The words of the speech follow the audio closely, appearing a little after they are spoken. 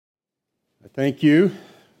I thank you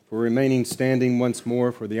for remaining standing once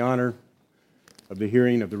more for the honor of the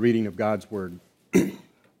hearing of the reading of God's Word.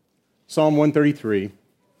 Psalm 133,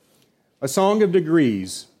 a song of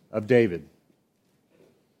degrees of David.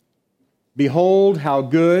 Behold how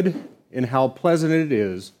good and how pleasant it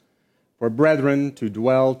is for brethren to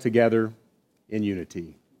dwell together in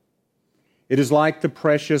unity. It is like the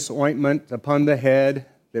precious ointment upon the head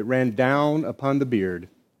that ran down upon the beard,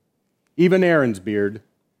 even Aaron's beard,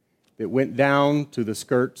 that went down to the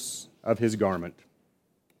skirts of his garment.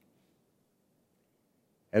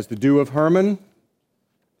 As the dew of Hermon,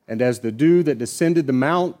 and as the dew that descended the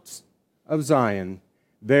mounts of Zion,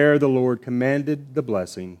 there the Lord commanded the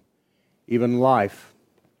blessing, even life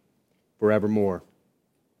forevermore.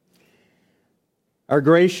 Our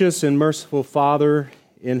gracious and merciful Father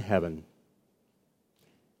in heaven,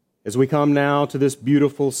 as we come now to this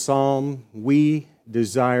beautiful psalm, we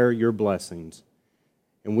desire your blessings,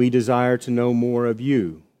 and we desire to know more of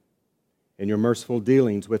you and your merciful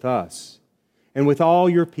dealings with us and with all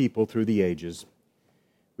your people through the ages.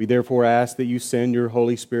 We therefore ask that you send your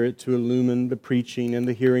Holy Spirit to illumine the preaching and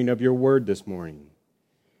the hearing of your word this morning.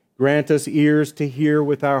 Grant us ears to hear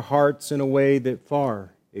with our hearts in a way that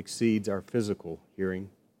far exceeds our physical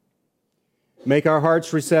hearing. Make our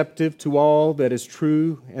hearts receptive to all that is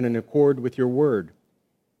true and in accord with your word.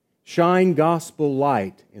 Shine gospel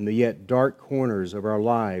light in the yet dark corners of our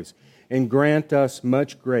lives, and grant us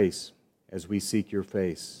much grace as we seek your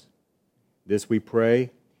face. This we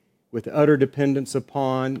pray with utter dependence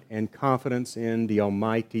upon and confidence in the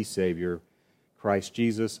Almighty Savior, Christ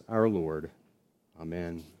Jesus our Lord.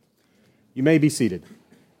 Amen. You may be seated.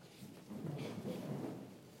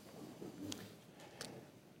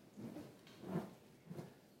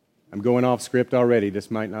 I'm going off script already.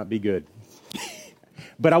 This might not be good.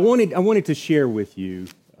 But I wanted to share with you,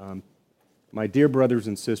 my dear brothers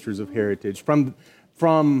and sisters of Heritage, from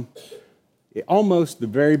almost the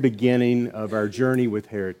very beginning of our journey with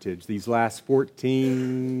Heritage, these last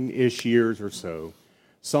 14-ish years or so,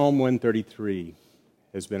 Psalm 133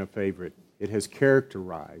 has been a favorite. It has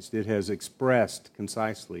characterized, it has expressed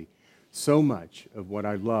concisely so much of what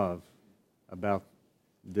I love about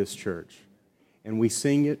this church. And we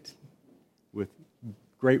sing it with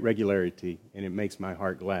great regularity, and it makes my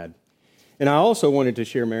heart glad. And I also wanted to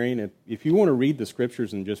share, Marion, if you want to read the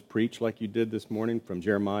scriptures and just preach like you did this morning from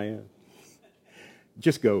Jeremiah,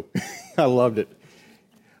 just go. I loved it.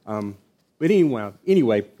 But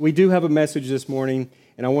anyway, we do have a message this morning,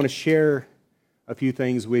 and I want to share a few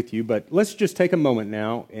things with you. But let's just take a moment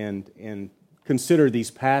now and consider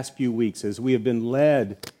these past few weeks as we have been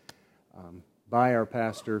led by our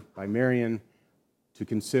pastor, by Marion, to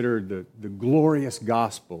consider the glorious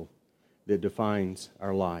gospel that defines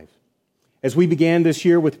our life. As we began this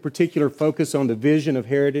year with particular focus on the vision of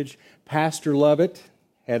Heritage, Pastor Lovett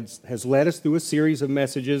has led us through a series of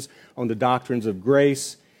messages on the doctrines of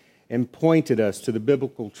grace and pointed us to the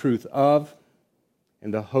biblical truth of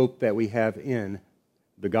and the hope that we have in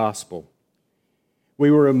the gospel. We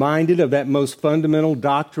were reminded of that most fundamental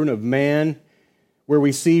doctrine of man, where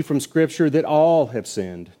we see from Scripture that all have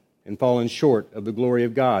sinned and fallen short of the glory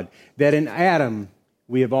of God, that in Adam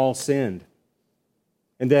we have all sinned,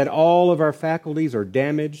 and that all of our faculties are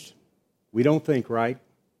damaged. We don't think right.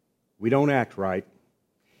 We don't act right.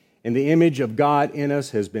 And the image of God in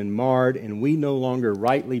us has been marred, and we no longer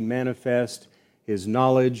rightly manifest His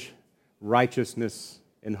knowledge, righteousness,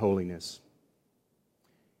 and holiness.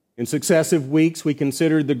 In successive weeks, we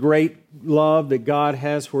considered the great love that God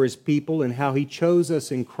has for His people and how He chose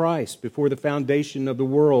us in Christ before the foundation of the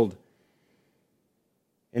world.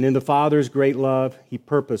 And in the Father's great love, He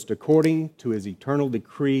purposed, according to His eternal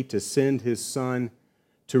decree, to send His Son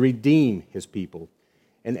to redeem His people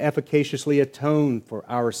and efficaciously atone for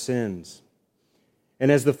our sins.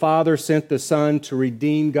 And as the Father sent the Son to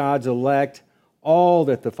redeem God's elect, all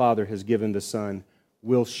that the Father has given the Son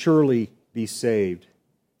will surely be saved.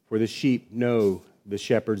 For the sheep know the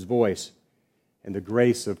shepherd's voice, and the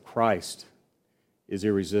grace of Christ is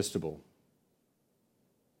irresistible.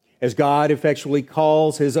 As God effectually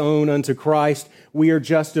calls His own unto Christ, we are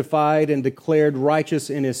justified and declared righteous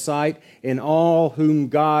in His sight, and all whom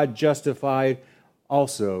God justified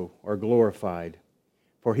also are glorified.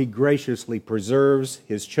 For He graciously preserves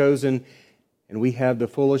His chosen, and we have the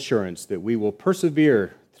full assurance that we will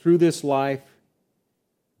persevere through this life,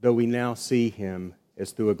 though we now see Him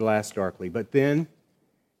as through a glass darkly. But then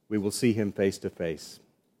we will see Him face to face.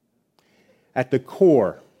 At the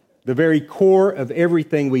core, the very core of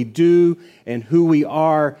everything we do and who we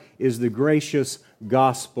are is the gracious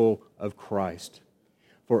gospel of Christ.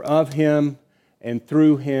 For of Him and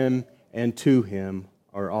through Him and to Him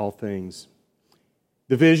are all things.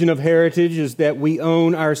 The vision of heritage is that we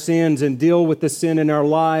own our sins and deal with the sin in our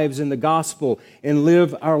lives in the gospel and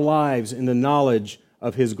live our lives in the knowledge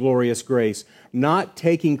of His glorious grace, not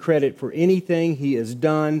taking credit for anything He has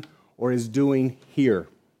done or is doing here.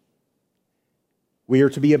 We are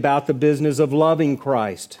to be about the business of loving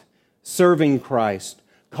Christ, serving Christ,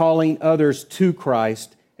 calling others to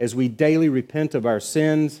Christ as we daily repent of our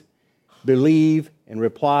sins, believe and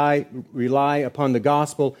rely upon the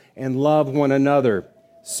gospel, and love one another,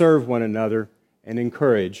 serve one another, and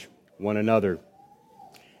encourage one another.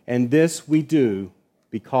 And this we do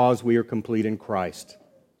because we are complete in Christ.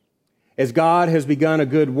 As God has begun a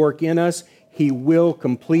good work in us, He will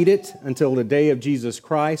complete it until the day of Jesus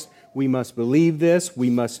Christ. We must believe this, we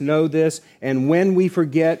must know this, and when we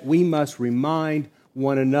forget, we must remind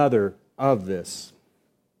one another of this.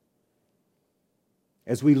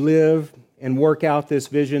 As we live and work out this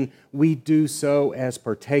vision, we do so as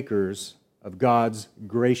partakers of God's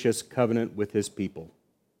gracious covenant with His people.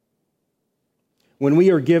 When we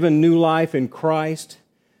are given new life in Christ,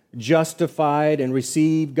 justified and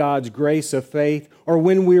receive God's grace of faith, or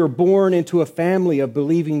when we are born into a family of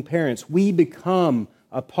believing parents, we become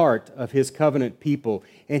a part of His covenant people,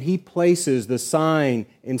 and He places the sign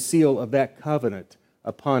and seal of that covenant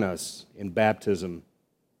upon us in baptism.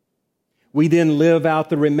 We then live out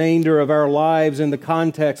the remainder of our lives in the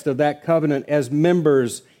context of that covenant as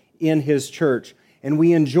members in His church, and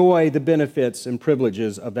we enjoy the benefits and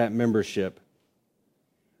privileges of that membership.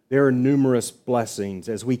 There are numerous blessings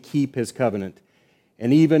as we keep His covenant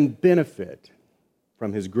and even benefit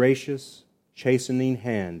from His gracious, chastening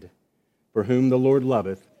hand. For whom the Lord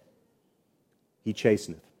loveth, He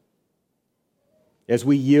chasteneth. As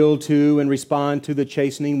we yield to and respond to the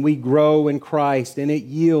chastening, we grow in Christ, and it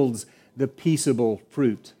yields the peaceable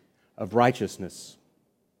fruit of righteousness.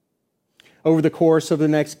 Over the course of the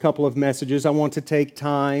next couple of messages, I want to take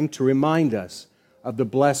time to remind us of the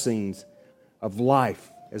blessings of life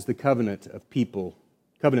as the covenant people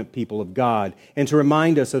of God, and to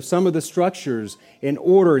remind us of some of the structures and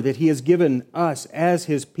order that He has given us as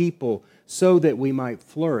His people so that we might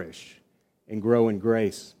flourish and grow in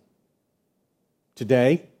grace.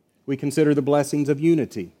 Today, we consider the blessings of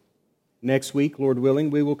unity. Next week, Lord willing,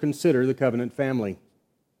 we will consider the covenant family.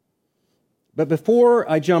 But before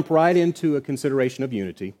I jump right into a consideration of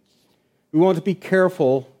unity, we want to be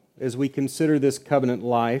careful as we consider this covenant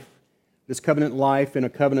life in a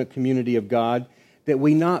covenant community of God, that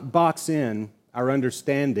we not box in our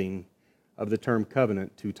understanding of the term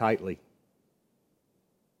covenant too tightly.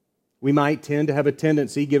 We might tend to have a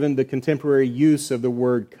tendency, given the contemporary use of the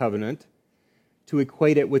word covenant, to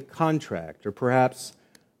equate it with contract, or perhaps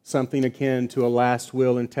something akin to a last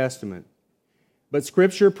will and testament. But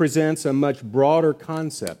Scripture presents a much broader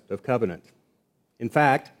concept of covenant. In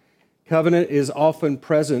fact, covenant is often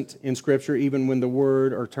present in Scripture even when the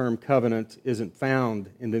word or term covenant isn't found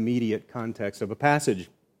in the immediate context of a passage.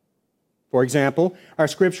 For example, our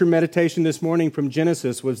Scripture meditation this morning from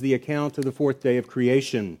Genesis was the account of the fourth day of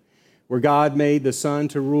creation, where God made the sun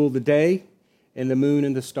to rule the day and the moon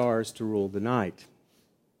and the stars to rule the night.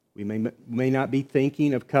 We may not be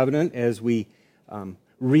thinking of covenant as we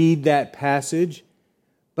read that passage,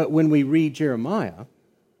 but when we read Jeremiah,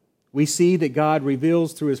 we see that God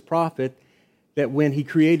reveals through His prophet that when He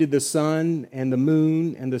created the sun and the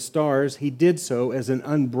moon and the stars, He did so as an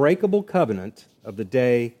unbreakable covenant of the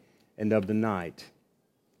day and of the night.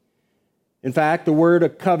 In fact, the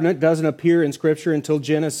word covenant doesn't appear in Scripture until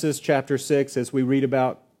Genesis chapter 6 as we read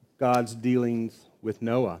about God's dealings with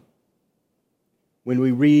Noah. When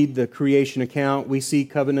we read the creation account, we see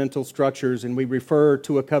covenantal structures, and we refer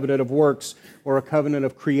to a covenant of works or a covenant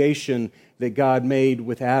of creation that God made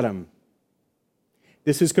with Adam.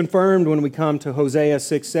 This is confirmed when we come to Hosea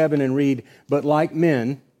 6:7 and read, "But like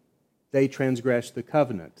men, they transgressed the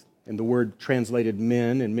covenant." And the word translated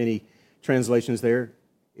men in many translations there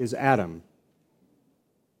is Adam.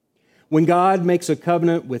 When God makes a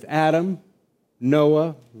covenant with Adam,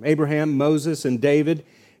 Noah, Abraham, Moses, and David,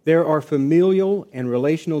 there are familial and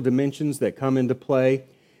relational dimensions that come into play,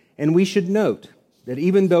 and we should note that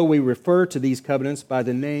even though we refer to these covenants by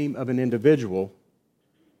the name of an individual,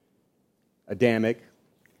 Adamic,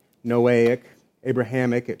 Noahic,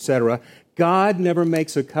 Abrahamic, etc., God never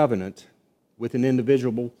makes a covenant with an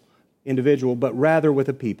individual, but rather with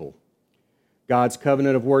a people. God's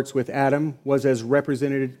covenant of works with Adam was as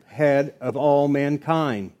representative head of all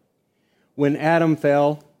mankind. When Adam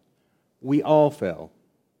fell, we all fell.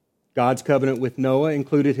 God's covenant with Noah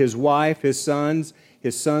included his wife, his son's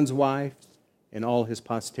wife, and all his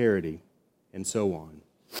posterity, and so on.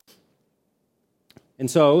 And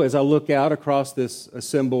so, as I look out across this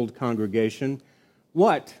assembled congregation,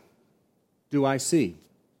 what do I see?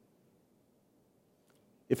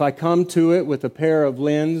 If I come to it with a pair of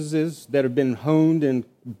lenses that have been honed in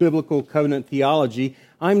biblical covenant theology,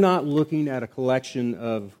 I'm not looking at a collection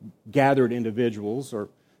of gathered individuals or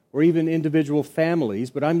even individual families,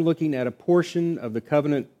 but I'm looking at a portion of the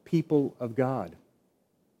covenant people of God.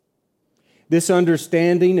 This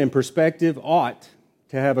understanding and perspective ought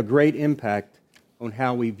to have a great impact on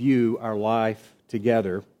how we view our life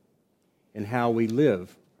together and how we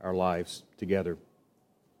live our lives together.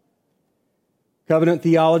 Covenant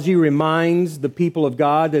theology reminds the people of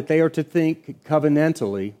God that they are to think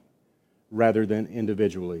covenantally rather than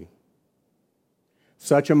individually.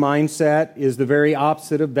 Such a mindset is the very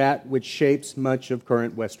opposite of that which shapes much of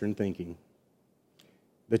current Western thinking.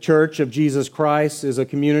 The Church of Jesus Christ is a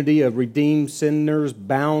community of redeemed sinners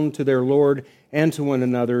bound to their Lord and to one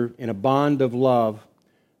another in a bond of love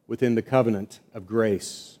within the covenant of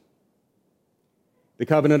grace. The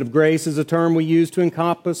covenant of grace is a term we use to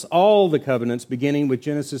encompass all the covenants, beginning with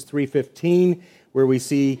Genesis 3:15, where we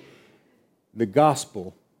see the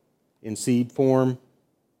gospel in seed form.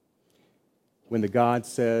 When God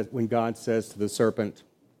says to the serpent,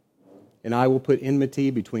 "And I will put enmity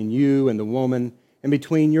between you and the woman, and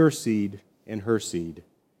between your seed and her seed.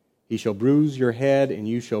 He shall bruise your head, and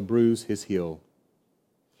you shall bruise his heel."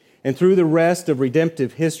 And through the rest of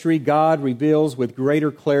redemptive history, God reveals with greater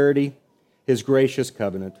clarity His gracious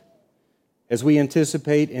covenant as we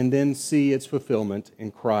anticipate and then see its fulfillment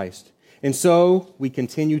in Christ. And so we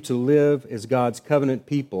continue to live as God's covenant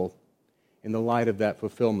people in the light of that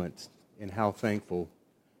fulfillment, and how thankful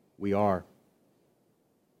we are.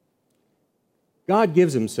 God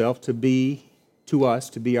gives Himself to us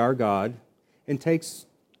to be our God and takes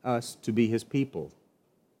us to be His people.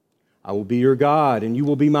 "I will be your God, and you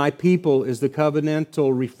will be my people," is the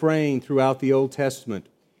covenantal refrain throughout the Old Testament.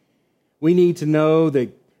 We need to know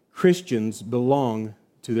that Christians belong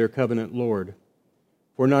to their covenant Lord.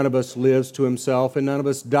 For none of us lives to himself, and none of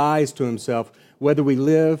us dies to himself. Whether we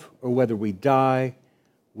live or whether we die,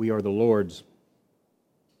 we are the Lord's.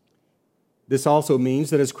 This also means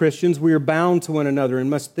that as Christians, we are bound to one another and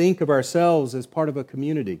must think of ourselves as part of a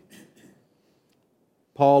community.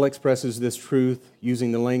 Paul expresses this truth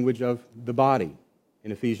using the language of the body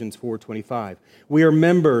in Ephesians 4:25. We are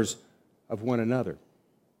members of one another.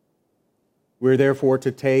 We are therefore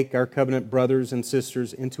to take our covenant brothers and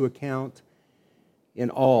sisters into account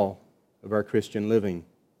in all of our Christian living.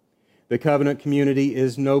 The covenant community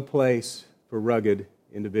is no place for rugged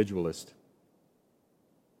individualists.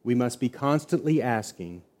 We must be constantly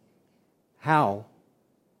asking, how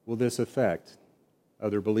will this affect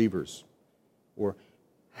other believers? Or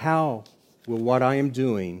how will what I am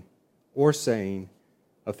doing or saying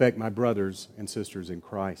affect my brothers and sisters in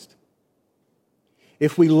Christ?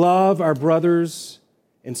 If we love our brothers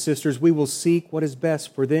and sisters, we will seek what is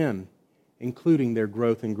best for them, including their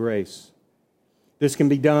growth in grace. This can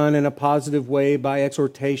be done in a positive way by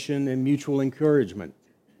exhortation and mutual encouragement.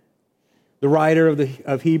 The writer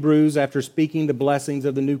of Hebrews, after speaking the blessings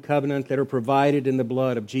of the new covenant that are provided in the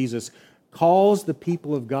blood of Jesus, calls the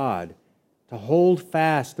people of God to hold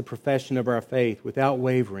fast the profession of our faith without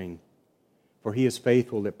wavering, for He is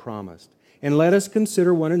faithful that promised. And let us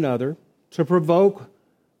consider one another to provoke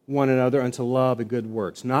one another unto love and good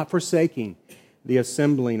works, not forsaking the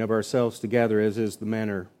assembling of ourselves together, as is the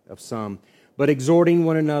manner of some, but exhorting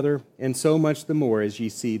one another, and so much the more as ye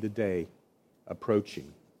see the day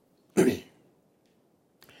approaching.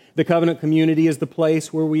 The covenant community is the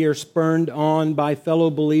place where we are spurred on by fellow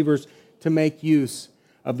believers to make use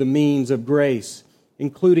of the means of grace,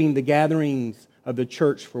 including the gatherings of the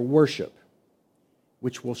church for worship,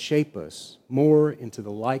 which will shape us more into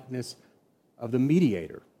the likeness of the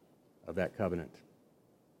mediator of that covenant.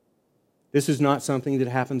 This is not something that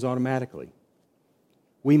happens automatically.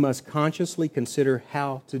 We must consciously consider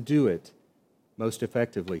how to do it most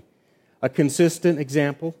effectively. A consistent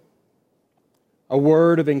example, a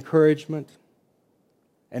word of encouragement,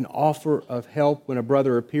 an offer of help when a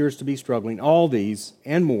brother appears to be struggling, all these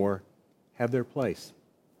and more have their place.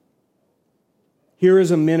 Here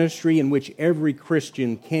is a ministry in which every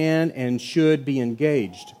Christian can and should be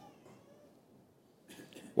engaged.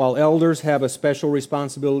 While elders have a special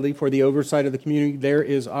responsibility for the oversight of the community, there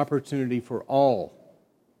is opportunity for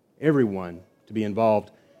everyone to be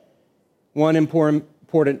involved. One important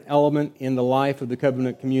element in the life of the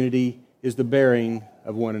covenant community is the bearing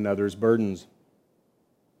of one another's burdens.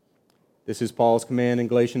 This is Paul's command in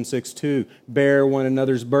Galatians 6:2. Bear one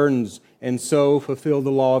another's burdens and so fulfill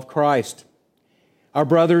the law of Christ. Our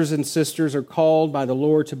brothers and sisters are called by the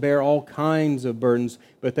Lord to bear all kinds of burdens,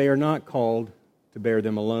 but they are not called to bear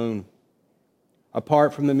them alone.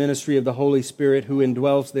 Apart from the ministry of the Holy Spirit who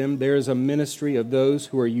indwells them, there is a ministry of those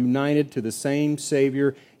who are united to the same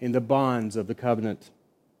Savior in the bonds of the covenant.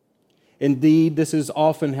 Indeed, this is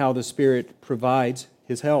often how the Spirit provides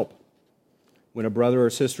His help. When a brother or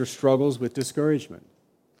sister struggles with discouragement,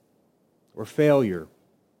 or failure,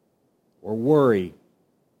 or worry,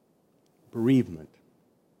 bereavement,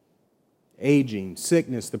 aging,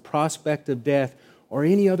 sickness, the prospect of death, or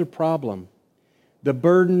any other problem, the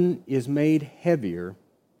burden is made heavier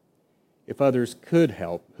if others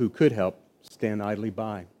who could help, stand idly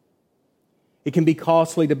by. It can be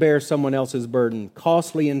costly to bear someone else's burden,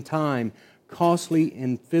 costly in time, costly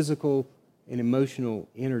in physical and emotional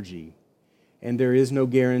energy, and there is no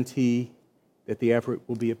guarantee that the effort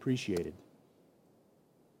will be appreciated.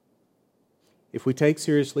 If we take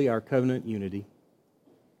seriously our covenant unity,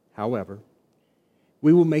 however,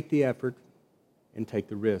 we will make the effort and take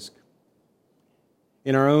the risk.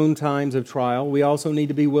 In our own times of trial, we also need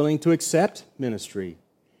to be willing to accept ministry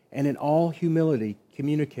and in all humility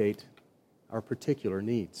communicate our particular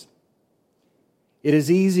needs. It is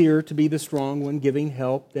easier to be the strong one giving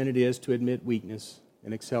help than it is to admit weakness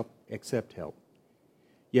and accept help.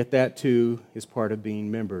 Yet that too is part of being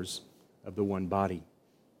members of the one body.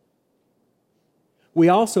 We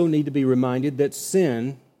also need to be reminded that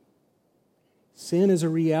sin is a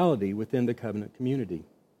reality within the covenant community.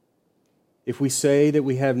 If we say that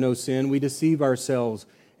we have no sin, we deceive ourselves,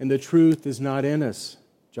 and the truth is not in us,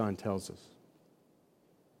 John tells us.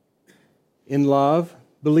 In love,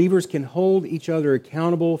 believers can hold each other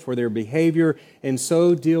accountable for their behavior and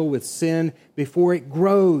so deal with sin before it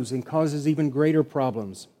grows and causes even greater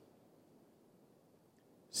problems.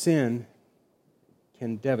 Sin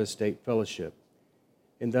can devastate fellowship,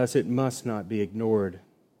 and thus it must not be ignored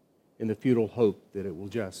in the futile hope that it will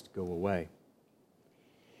just go away.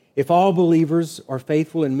 If all believers are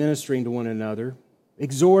faithful in ministering to one another,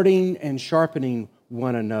 exhorting and sharpening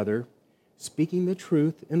one another, speaking the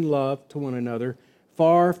truth in love to one another,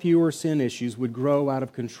 far fewer sin issues would grow out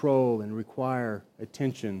of control and require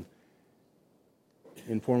attention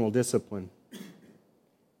in formal discipline.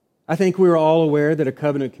 I think we're all aware that a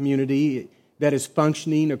covenant community that is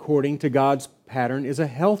functioning according to God's pattern is a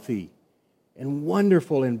healthy and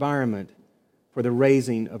wonderful environment for the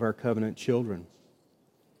raising of our covenant children.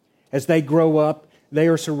 As they grow up, they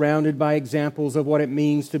are surrounded by examples of what it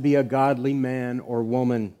means to be a godly man or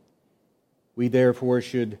woman. We therefore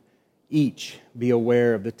should each be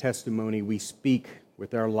aware of the testimony we speak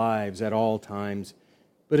with our lives at all times,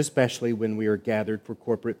 but especially when we are gathered for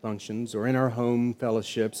corporate functions or in our home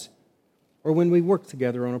fellowships or when we work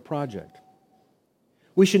together on a project.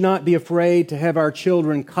 We should not be afraid to have our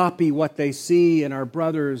children copy what they see in our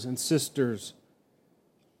brothers and sisters.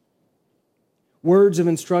 Words of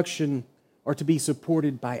instruction are to be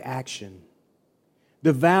supported by action.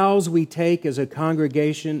 The vows we take as a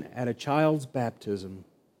congregation at a child's baptism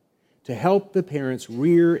to help the parents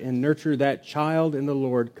rear and nurture that child in the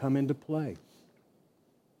Lord come into play.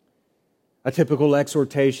 A typical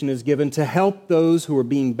exhortation is given to help those who are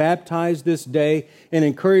being baptized this day and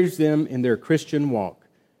encourage them in their Christian walk.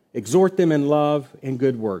 Exhort them in love and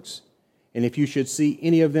good works. And if you should see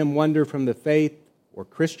any of them wander from the faith or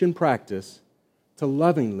Christian practice, to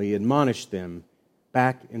lovingly admonish them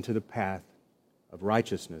back into the path of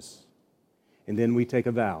righteousness. And then we take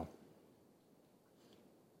a vow.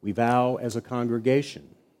 We vow as a congregation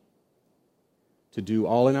to do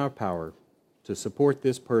all in our power to support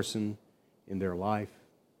this person in their life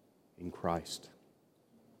in Christ.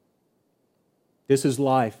 This is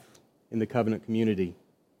life in the covenant community.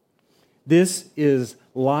 This is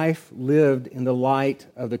life lived in the light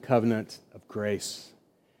of the covenant of grace.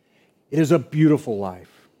 It is a beautiful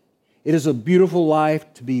life. It is a beautiful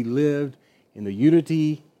life to be lived in the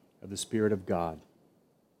unity of the Spirit of God.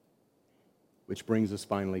 Which brings us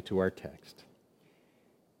finally to our text.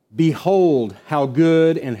 Behold, how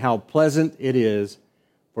good and how pleasant it is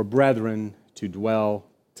for brethren to dwell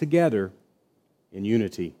together in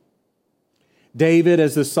unity. David,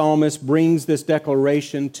 as the psalmist, brings this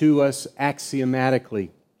declaration to us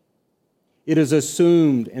axiomatically. It is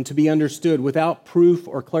assumed and to be understood without proof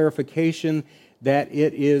or clarification that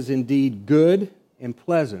it is indeed good and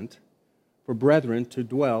pleasant for brethren to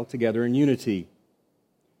dwell together in unity.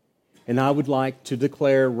 And I would like to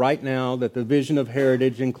declare right now that the vision of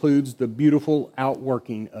Heritage includes the beautiful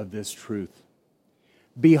outworking of this truth.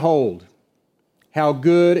 Behold, how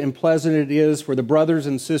good and pleasant it is for the brothers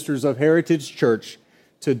and sisters of Heritage Church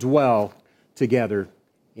to dwell together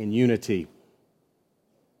in unity.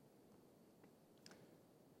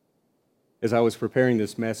 as I was preparing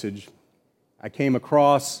this message, I came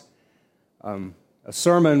across a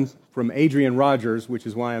sermon from Adrian Rogers, which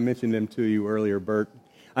is why I mentioned him to you earlier, Bert.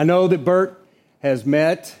 I know that Bert has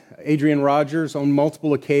met Adrian Rogers on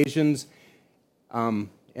multiple occasions, and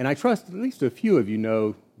I trust at least a few of you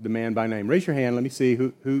know the man by name. Raise your hand. Let me see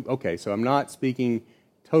who. Okay, so I'm not speaking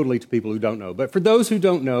totally to people who don't know. But for those who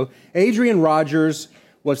don't know, Adrian Rogers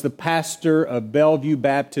was the pastor of Bellevue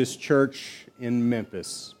Baptist Church in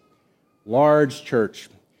Memphis. Large church.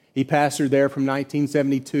 He pastored there from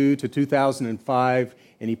 1972 to 2005,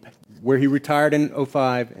 where he retired in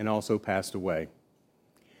 2005 and also passed away.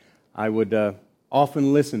 I would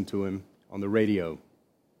often listen to him on the radio.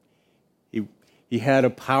 He had a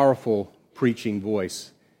powerful preaching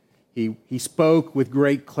voice. He spoke with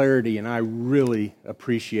great clarity, and I really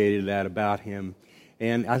appreciated that about him.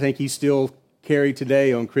 And I think he's still carried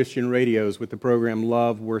today on Christian radios with the program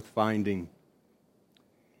Love Worth Finding.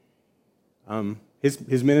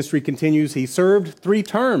 His ministry continues. He served 3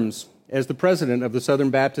 terms as the president of the Southern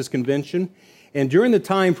Baptist Convention. And during the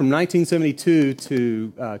time from 1972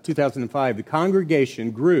 to 2005, the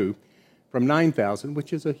congregation grew from 9,000,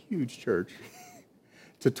 which is a huge church,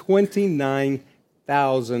 to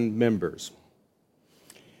 29,000 members.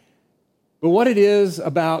 But what it is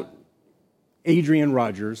about Adrian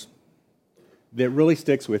Rogers that really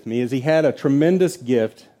sticks with me is he had a tremendous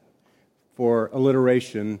gift for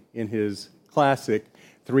alliteration in his classic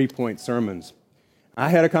 3-point sermons. I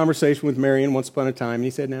had a conversation with Marion once upon a time, and he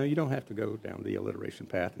said, "No, you don't have to go down the alliteration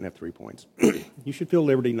path and have 3 points. You should feel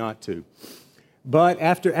liberty not to." But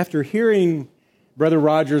after hearing Brother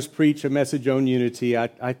Rogers preach a message on unity,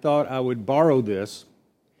 I thought I would borrow this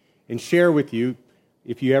and share with you,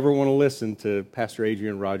 if you ever want to listen to Pastor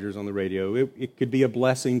Adrian Rogers on the radio. It could be a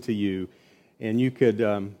blessing to you, and you could,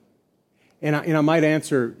 and I might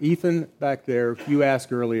answer, Ethan back there, you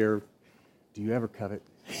asked earlier, do you ever covet?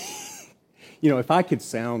 You know, if I could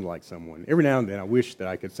sound like someone, every now and then I wish that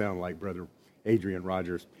I could sound like Brother Adrian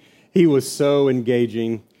Rogers. He was so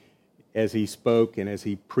engaging as he spoke and as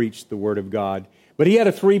he preached the Word of God. But he had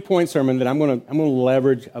a 3-point sermon that I'm going to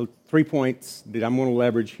leverage, 3 points that I'm going to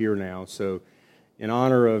leverage here now. So in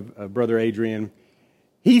honor of Brother Adrian,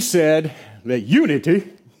 he said that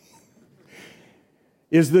unity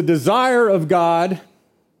is the desire of God,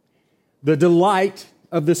 the delight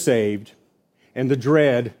of the saved, and the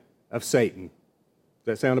dread of Satan. Does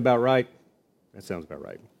that sound about right? That sounds about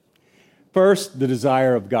right. First, the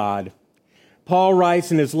desire of God. Paul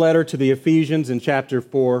writes in his letter to the Ephesians in chapter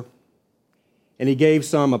 4, and he gave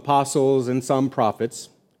some apostles and some prophets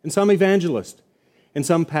and some evangelists and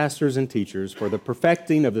some pastors and teachers for the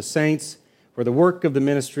perfecting of the saints, for the work of the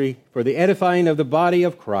ministry, for the edifying of the body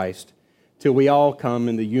of Christ, till we all come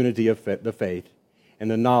in the unity of the faith and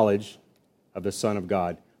the knowledge of the Son of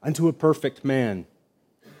God, unto a perfect man,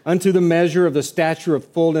 unto the measure of the stature of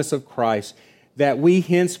fullness of Christ, that we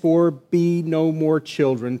henceforth be no more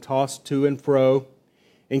children, tossed to and fro,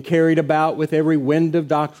 and carried about with every wind of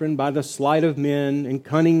doctrine by the sleight of men and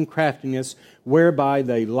cunning craftiness, whereby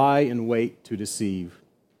they lie in wait to deceive.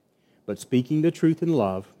 But speaking the truth in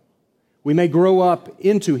love, we may grow up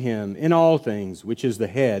into him in all things, which is the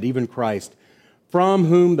head, even Christ, from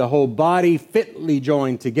whom the whole body fitly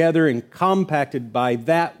joined together and compacted by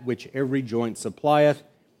that which every joint supplieth,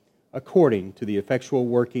 according to the effectual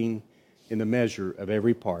working in the measure of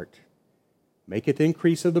every part, maketh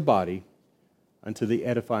increase of the body unto the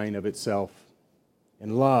edifying of itself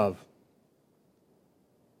in love.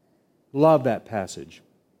 Love that passage.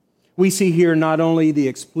 We see here not only the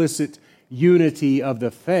explicit unity of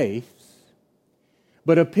the faith,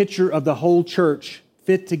 but a picture of the whole church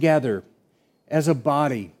fit together as a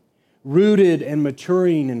body, rooted and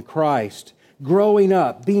maturing in Christ, growing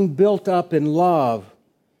up, being built up in love,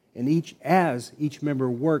 and as each member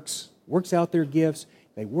works out their gifts,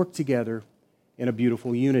 they work together in a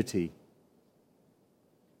beautiful unity.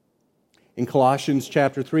 In Colossians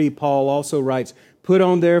chapter 3, Paul also writes, "Put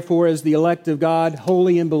on therefore as the elect of God,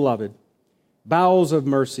 holy and beloved, bowels of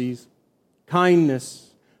mercies,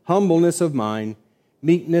 kindness, humbleness of mind,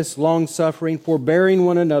 meekness, long-suffering, forbearing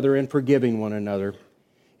one another, and forgiving one another.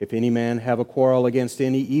 If any man have a quarrel against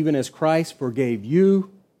any, even as Christ forgave you,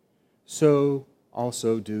 so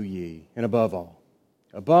also do ye. And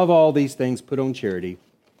above all these things put on charity,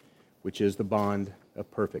 which is the bond of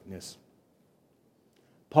perfectness."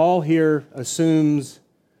 Paul here assumes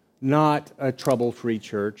not a trouble-free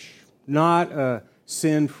church, not a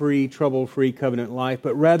sin-free, trouble-free covenant life,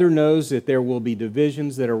 but rather knows that there will be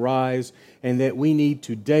divisions that arise and that we need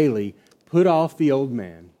to daily put off the old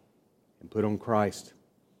man and put on Christ.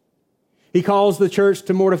 He calls the church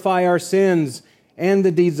to mortify our sins and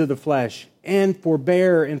the deeds of the flesh, and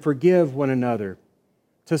forbear and forgive one another,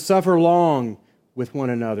 to suffer long with one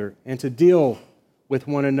another, and to deal with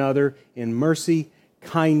one another in mercy,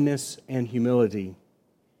 kindness, and humility.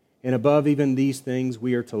 And above even these things,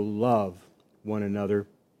 we are to love one another,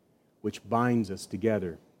 which binds us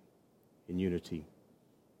together in unity.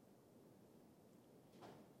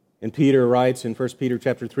 And Peter writes in 1 Peter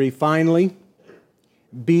chapter 3, finally,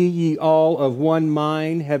 be ye all of one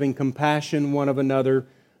mind, having compassion one of another,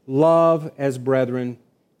 love as brethren,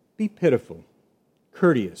 be pitiful,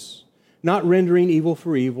 courteous, not rendering evil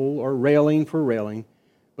for evil or railing for railing,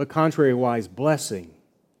 but contrariwise blessing,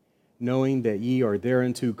 knowing that ye are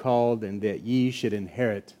thereunto called, and that ye should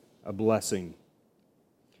inherit a blessing.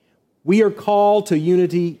 We are called to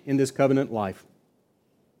unity in this covenant life.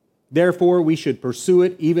 Therefore, we should pursue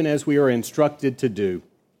it even as we are instructed to do.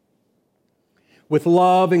 With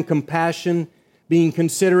love and compassion, being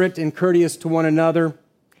considerate and courteous to one another,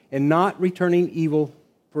 and not returning evil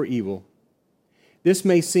for evil. This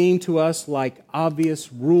may seem to us like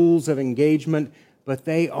obvious rules of engagement, but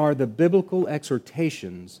they are the biblical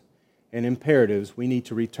exhortations and imperatives we need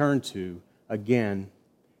to return to again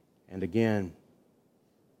and again.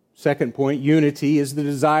 Second point, unity is the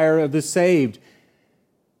desire of the saved.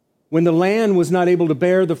 When the land was not able to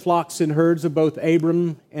bear the flocks and herds of both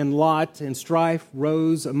Abram and Lot, and strife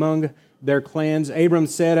rose among their clans, Abram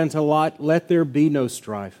said unto Lot, let there be no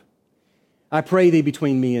strife. I pray thee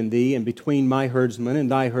between me and thee, and between my herdsmen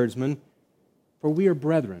and thy herdsmen, for we are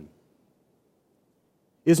brethren.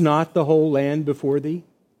 Is not the whole land before thee?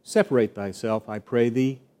 Separate thyself, I pray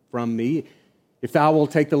thee, from me. If thou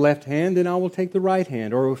wilt take the left hand, then I will take the right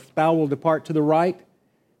hand. Or if thou wilt depart to the right,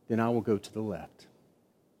 then I will go to the left.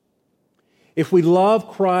 If we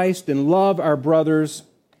love Christ and love our brothers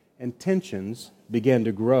and tensions begin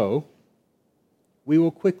to grow, we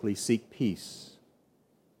will quickly seek peace,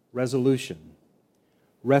 resolution,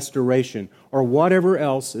 restoration, or whatever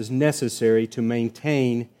else is necessary to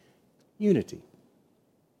maintain unity.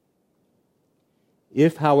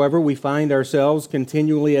 If, however, we find ourselves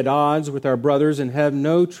continually at odds with our brothers and have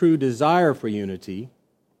no true desire for unity,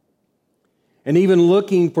 and even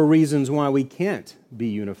looking for reasons why we can't be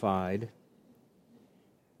unified,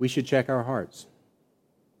 we should check our hearts,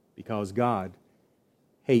 because God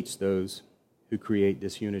hates those who create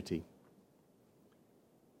disunity.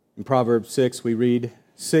 In Proverbs 6, we read,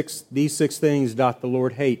 these six things doth the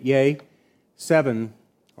Lord hate, yea, 7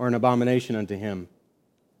 are an abomination unto him.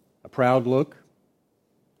 A proud look,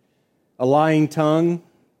 a lying tongue,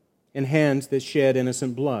 and hands that shed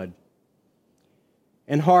innocent blood,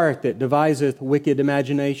 and heart that deviseth wicked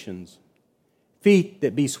imaginations, feet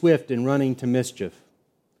that be swift in running to mischief,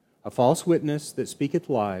 a false witness that speaketh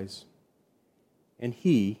lies, and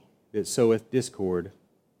he that soweth discord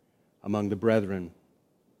among the brethren.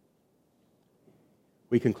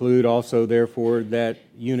 We conclude also, therefore, that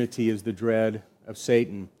unity is the dread of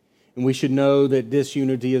Satan, and we should know that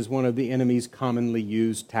disunity is one of the enemy's commonly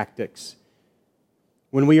used tactics.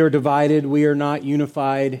 When we are divided, we are not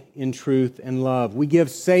unified in truth and love. We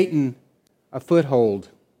give Satan a foothold.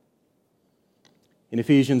 In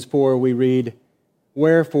Ephesians 4, we read,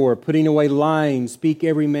 wherefore, putting away lying, speak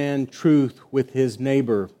every man truth with his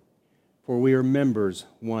neighbor, for we are members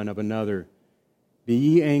one of another. Be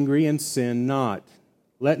ye angry and sin not.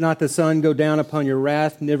 Let not the sun go down upon your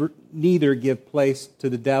wrath, neither give place to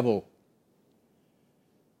the devil.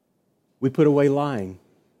 We put away lying,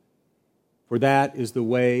 for that is the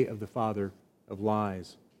way of the father of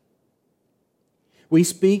lies. We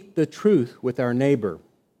speak the truth with our neighbor.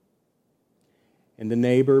 And the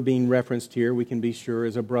neighbor being referenced here, we can be sure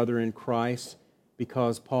is a brother in Christ,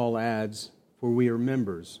 because Paul adds, for we are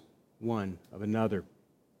members one of another.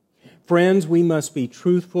 Friends, we must be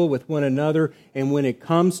truthful with one another, and when it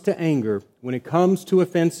comes to anger, when it comes to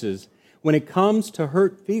offenses, when it comes to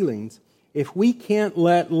hurt feelings, if we can't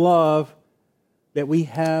let love that we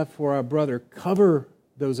have for our brother cover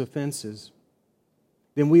those offenses,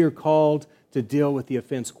 then we are called to deal with the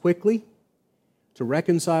offense quickly, to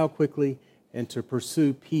reconcile quickly, and to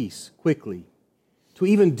pursue peace quickly, to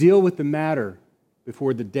even deal with the matter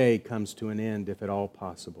before the day comes to an end, if at all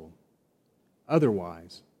possible.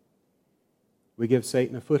 Otherwise, we give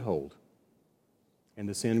Satan a foothold, and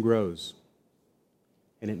the sin grows,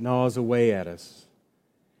 and it gnaws away at us,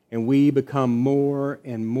 and we become more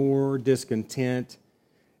and more discontent,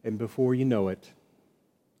 and before you know it,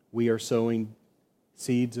 we are sowing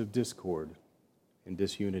seeds of discord and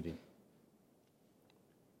disunity.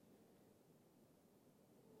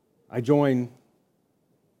 I join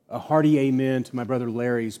a hearty amen to my brother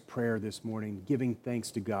Larry's prayer this morning, giving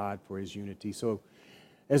thanks to God for his unity. So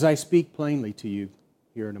As I speak plainly to you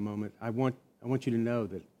here in a moment, I want you to know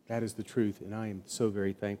that that is the truth, and I am so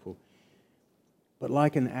very thankful. But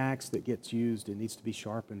like an axe that gets used, it needs to be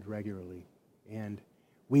sharpened regularly. And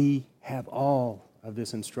we have all of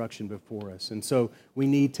this instruction before us, and so we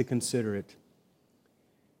need to consider it.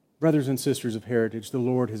 Brothers and sisters of Heritage, the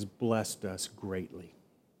Lord has blessed us greatly.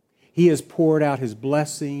 He has poured out His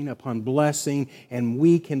blessing upon blessing, and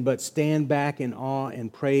we can but stand back in awe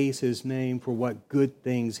and praise His name for what good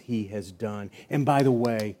things He has done. And by the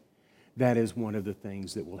way, that is one of the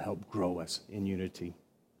things that will help grow us in unity.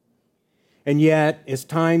 And yet, as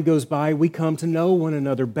time goes by, we come to know one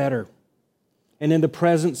another better. And in the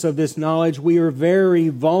presence of this knowledge, we are very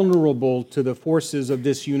vulnerable to the forces of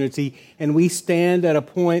disunity, and we stand at a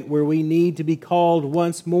point where we need to be called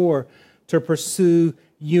once more to pursue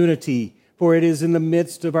unity. For it is in the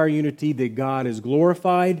midst of our unity that God is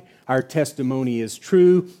glorified, our testimony is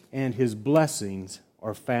true, and His blessings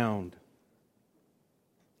are found.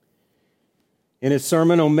 In his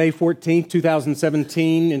sermon on May 14,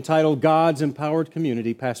 2017, entitled God's Empowered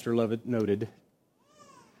Community, Pastor Lovett noted,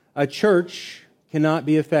 "A church cannot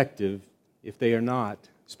be effective if they are not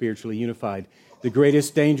spiritually unified. The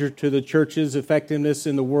greatest danger to the church's effectiveness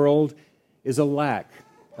in the world is a lack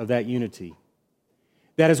of that unity.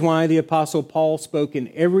 That is why the Apostle Paul spoke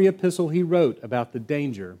in every epistle he wrote about the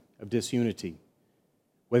danger of disunity,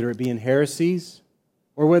 whether it be in heresies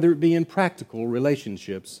or whether it be in practical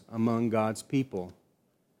relationships among God's people."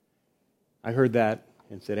 I heard that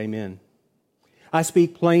and said, amen. I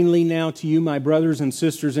speak plainly now to you, my brothers and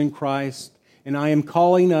sisters in Christ, and I am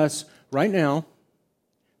calling us right now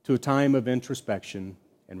to a time of introspection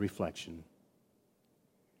and reflection.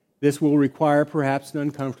 This will require perhaps an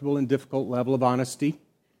uncomfortable and difficult level of honesty,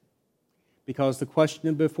 because the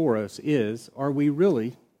question before us is, are we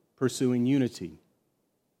really pursuing unity?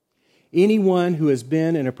 Anyone who has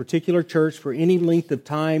been in a particular church for any length of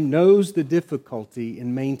time knows the difficulty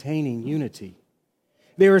in maintaining unity.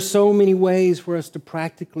 There are so many ways for us to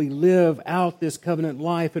practically live out this covenant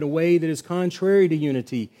life in a way that is contrary to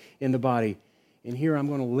unity in the body. And here I'm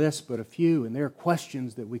going to list but a few, and there are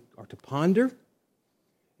questions that we are to ponder,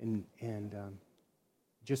 and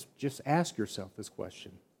just ask yourself this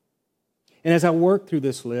question. And as I work through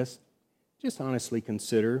this list, just honestly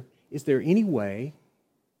consider, is there any way,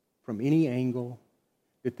 from any angle,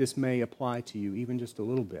 that this may apply to you, even just a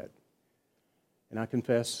little bit? And I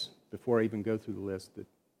confess, before I even go through the list, that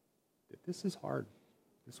this is hard.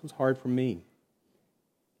 This was hard for me.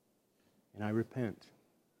 And I repent.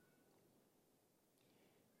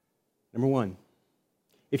 Number one,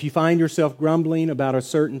 if you find yourself grumbling about a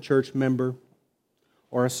certain church member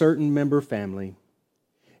or a certain member family,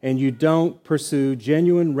 and you don't pursue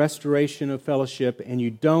genuine restoration of fellowship, and you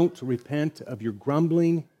don't repent of your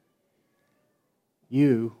grumbling,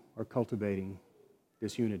 you are cultivating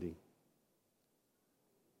disunity.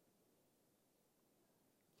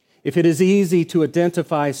 If it is easy to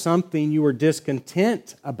identify something you are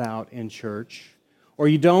discontent about in church, or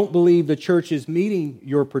you don't believe the church is meeting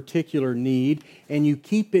your particular need, and you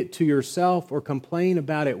keep it to yourself or complain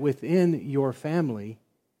about it within your family,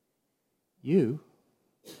 you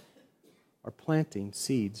are planting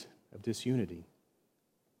seeds of disunity.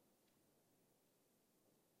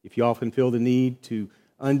 If you often feel the need to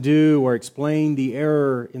undo or explain the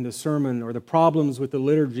error in the sermon or the problems with the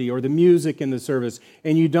liturgy or the music in the service,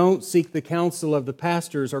 and you don't seek the counsel of the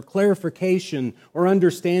pastors or clarification or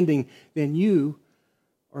understanding, then you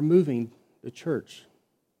are moving the church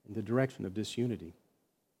in the direction of disunity.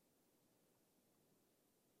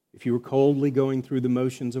 If you are coldly going through the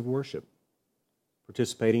motions of worship,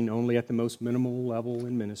 participating only at the most minimal level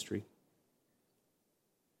in ministry,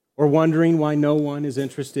 or wondering why no one is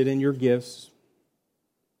interested in your gifts,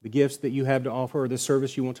 the gifts that you have to offer or the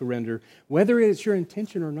service you want to render, whether it's your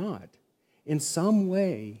intention or not, in some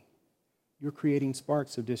way you're creating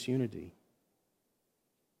sparks of disunity.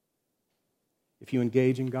 If you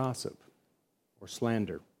engage in gossip or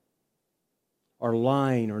slander, or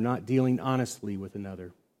lying or not dealing honestly with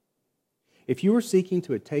another, if you are seeking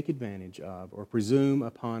to take advantage of or presume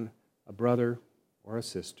upon a brother or a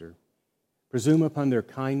sister, presume upon their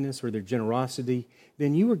kindness or their generosity,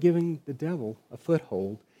 then you are giving the devil a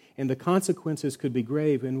foothold, and the consequences could be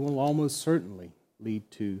grave and will almost certainly lead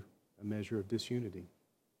to a measure of disunity.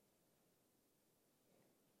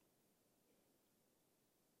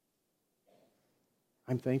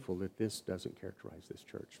 I'm thankful that this doesn't characterize this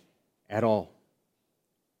church at all.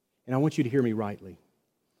 And I want you to hear me rightly.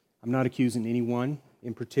 I'm not accusing anyone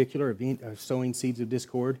in particular of sowing seeds of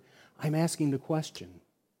discord. I'm asking the question.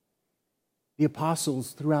 The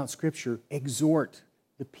apostles throughout Scripture exhort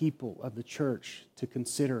the people of the church to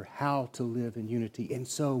consider how to live in unity, and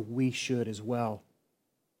so we should as well.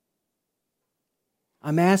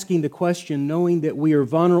 I'm asking the question knowing that we are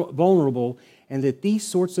vulnerable and that these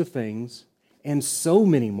sorts of things, and so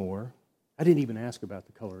many more, I didn't even ask about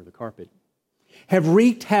the color of the carpet, have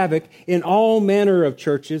wreaked havoc in all manner of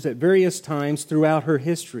churches at various times throughout her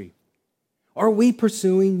history. Are we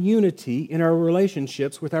pursuing unity in our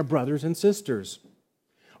relationships with our brothers and sisters?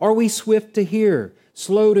 Are we swift to hear,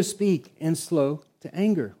 slow to speak, and slow to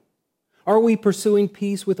anger? Are we pursuing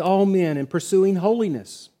peace with all men and pursuing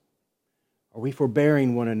holiness? Are we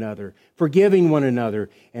forbearing one another, forgiving one another?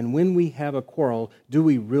 And when we have a quarrel, do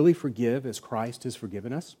we really forgive as Christ has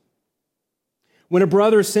forgiven us? When a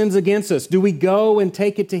brother sins against us, do we go and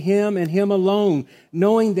take it to him and him alone,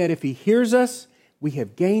 knowing that if he hears us, we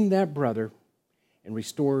have gained that brother and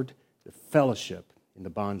restored the fellowship in the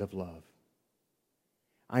bond of love?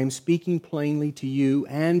 I am speaking plainly to you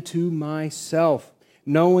and to myself,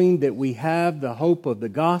 knowing that we have the hope of the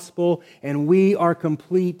gospel and we are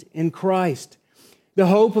complete in Christ. The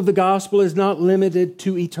hope of the gospel is not limited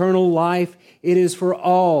to eternal life. It is for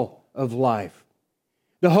all of life.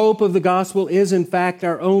 The hope of the gospel is, in fact,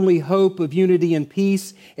 our only hope of unity and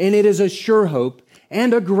peace, and it is a sure hope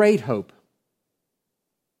and a great hope.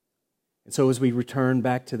 And so as we return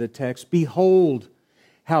back to the text, behold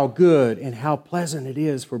how good and how pleasant it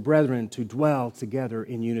is for brethren to dwell together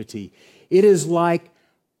in unity. It is like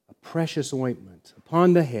a precious ointment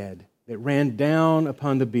upon the head that ran down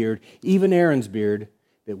upon the beard, even Aaron's beard,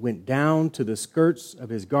 that went down to the skirts of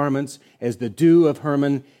his garments as the dew of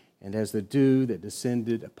Hermon and as the dew that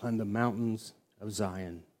descended upon the mountains of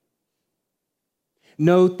Zion.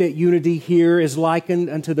 Note that unity here is likened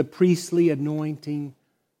unto the priestly anointing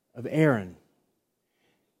of Aaron.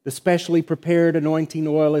 The specially prepared anointing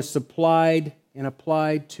oil is supplied and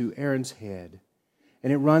applied to Aaron's head,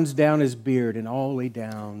 and it runs down his beard and all the way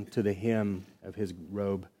down to the hem of his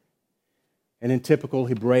robe. And in typical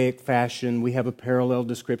Hebraic fashion, we have a parallel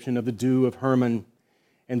description of the dew of Hermon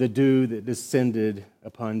and the dew that descended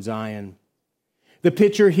upon Zion. The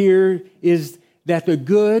picture here is that the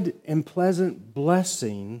good and pleasant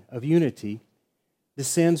blessing of unity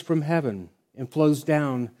descends from heaven and flows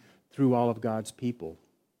down through all of God's people.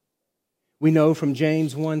 We know from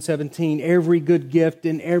James 1:17, every good gift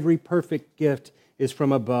and every perfect gift is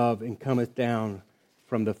from above and cometh down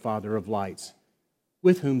from the Father of lights,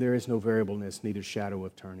 with whom there is no variableness, neither shadow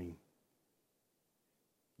of turning.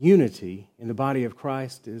 Unity in the body of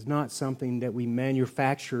Christ is not something that we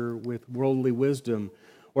manufacture with worldly wisdom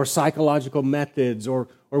or psychological methods or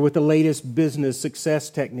with the latest business success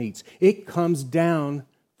techniques. It comes down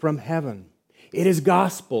from heaven. It is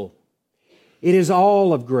gospel. It is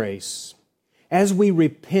all of grace. As we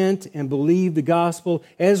repent and believe the gospel,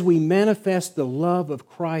 as we manifest the love of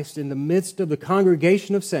Christ in the midst of the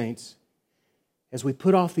congregation of saints, as we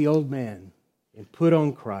put off the old man and put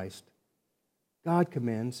on Christ, God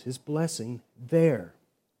commends His blessing there,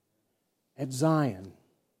 at Zion.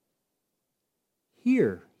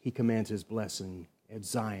 Here He commands His blessing at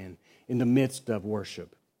Zion, in the midst of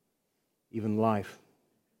worship, even life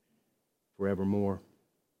forevermore.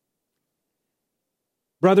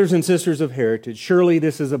 Brothers and sisters of Heritage, surely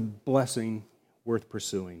this is a blessing worth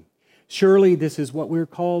pursuing. Surely this is what we're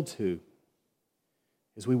called to.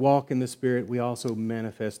 As we walk in the Spirit, we also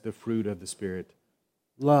manifest the fruit of the Spirit: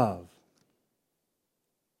 love,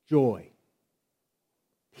 joy,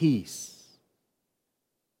 peace,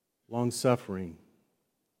 long-suffering,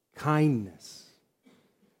 kindness,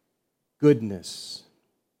 goodness,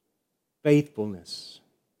 faithfulness,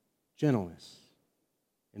 gentleness,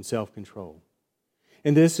 and self-control.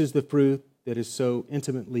 And this is the fruit that is so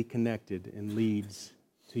intimately connected and leads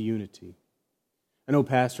to unity. I know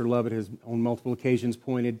Pastor Lovett has on multiple occasions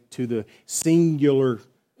pointed to the singular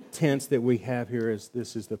tense that we have here as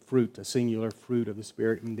this is the fruit, a singular fruit of the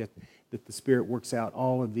Spirit, and that the Spirit works out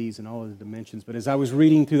all of these and all of the dimensions. But as I was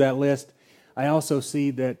reading through that list, I also see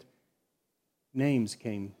that names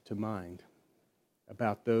came to mind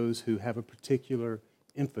about those who have a particular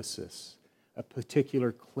emphasis, a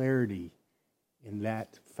particular clarity in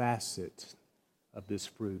that facet of this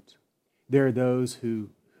fruit. There are those who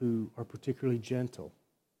are particularly gentle,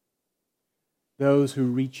 those who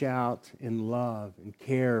reach out in love and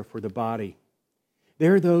care for the body.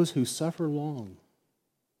 There are those who suffer long,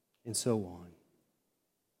 and so on.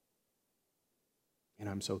 And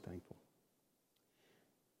I'm so thankful.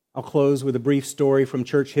 I'll close with a brief story from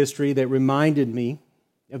church history that reminded me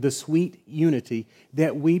of the sweet unity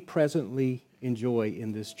that we presently enjoy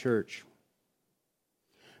in this church.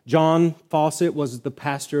 John Fawcett was the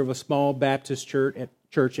pastor of a small Baptist church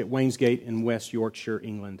church at Wainsgate in West Yorkshire,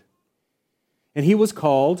 England. And he was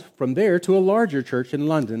called from there to a larger church in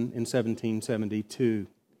London in 1772.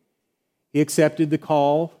 He accepted the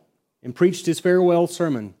call and preached his farewell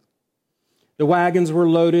sermon. The wagons were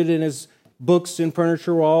loaded and his books and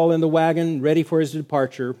furniture were all in the wagon ready for his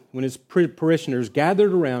departure when his parishioners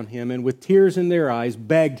gathered around him and with tears in their eyes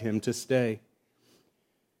begged him to stay.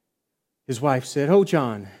 His wife said, "Oh,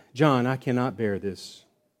 John, I cannot bear this."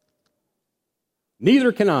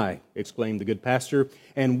 "Neither can I," exclaimed the good pastor,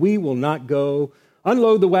 "and we will not go.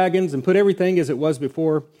 Unload the wagons and put everything as it was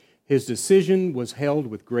before." His decision was held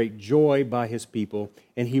with great joy by his people,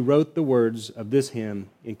 and he wrote the words of this hymn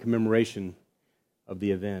in commemoration of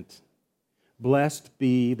the event. "Blessed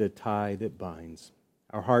be the tie that binds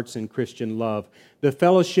our hearts in Christian love. The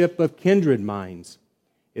fellowship of kindred minds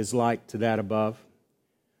is like to that above.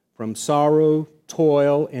 From sorrow,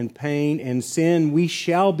 toil, and pain, and sin we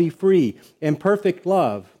shall be free, and perfect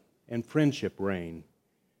love and friendship reign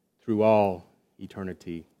through all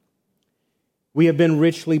eternity. We have been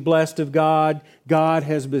richly blessed of God. God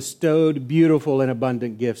has bestowed beautiful and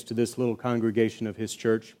abundant gifts to this little congregation of His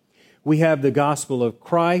church. We have the gospel of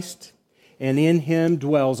Christ, and in Him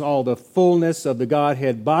dwells all the fullness of the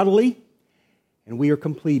Godhead bodily, and we are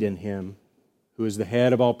complete in Him, who is the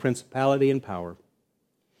head of all principality and power.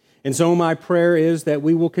 And so my prayer is that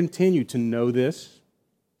we will continue to know this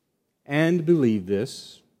and believe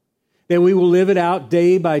this, that we will live it out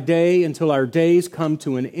day by day until our days come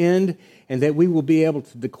to an end, and that we will be able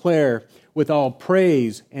to declare with all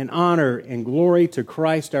praise and honor and glory to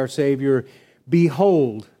Christ our Savior,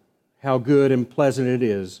 "Behold, how good and pleasant it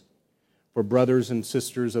is for brothers and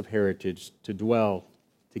sisters of heritage to dwell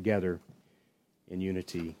together in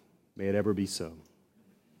unity." May it ever be so.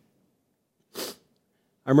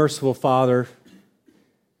 Our merciful Father,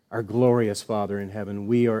 our glorious Father in heaven,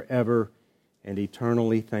 we are ever and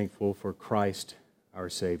eternally thankful for Christ our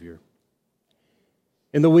Savior.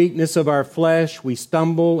 In the weakness of our flesh, we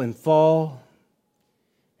stumble and fall.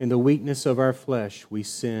 In the weakness of our flesh, we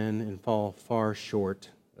sin and fall far short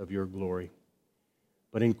of your glory.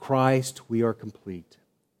 But in Christ, we are complete.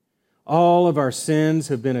 All of our sins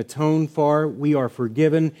have been atoned for. We are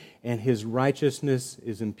forgiven, and His righteousness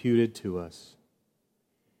is imputed to us.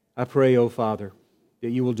 I pray, O Father, that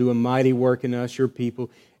you will do a mighty work in us, your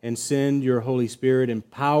people, and send your Holy Spirit in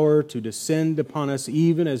power to descend upon us,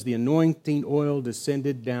 even as the anointing oil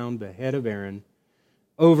descended down the head of Aaron,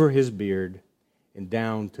 over his beard, and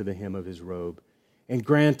down to the hem of his robe. And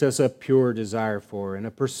grant us a pure desire for and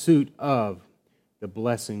a pursuit of the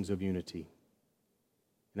blessings of unity.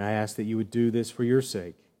 And I ask that you would do this for your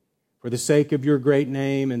sake, for the sake of your great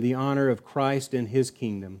name and the honor of Christ and His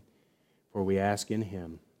kingdom, for we ask in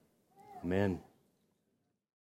Him. Amen.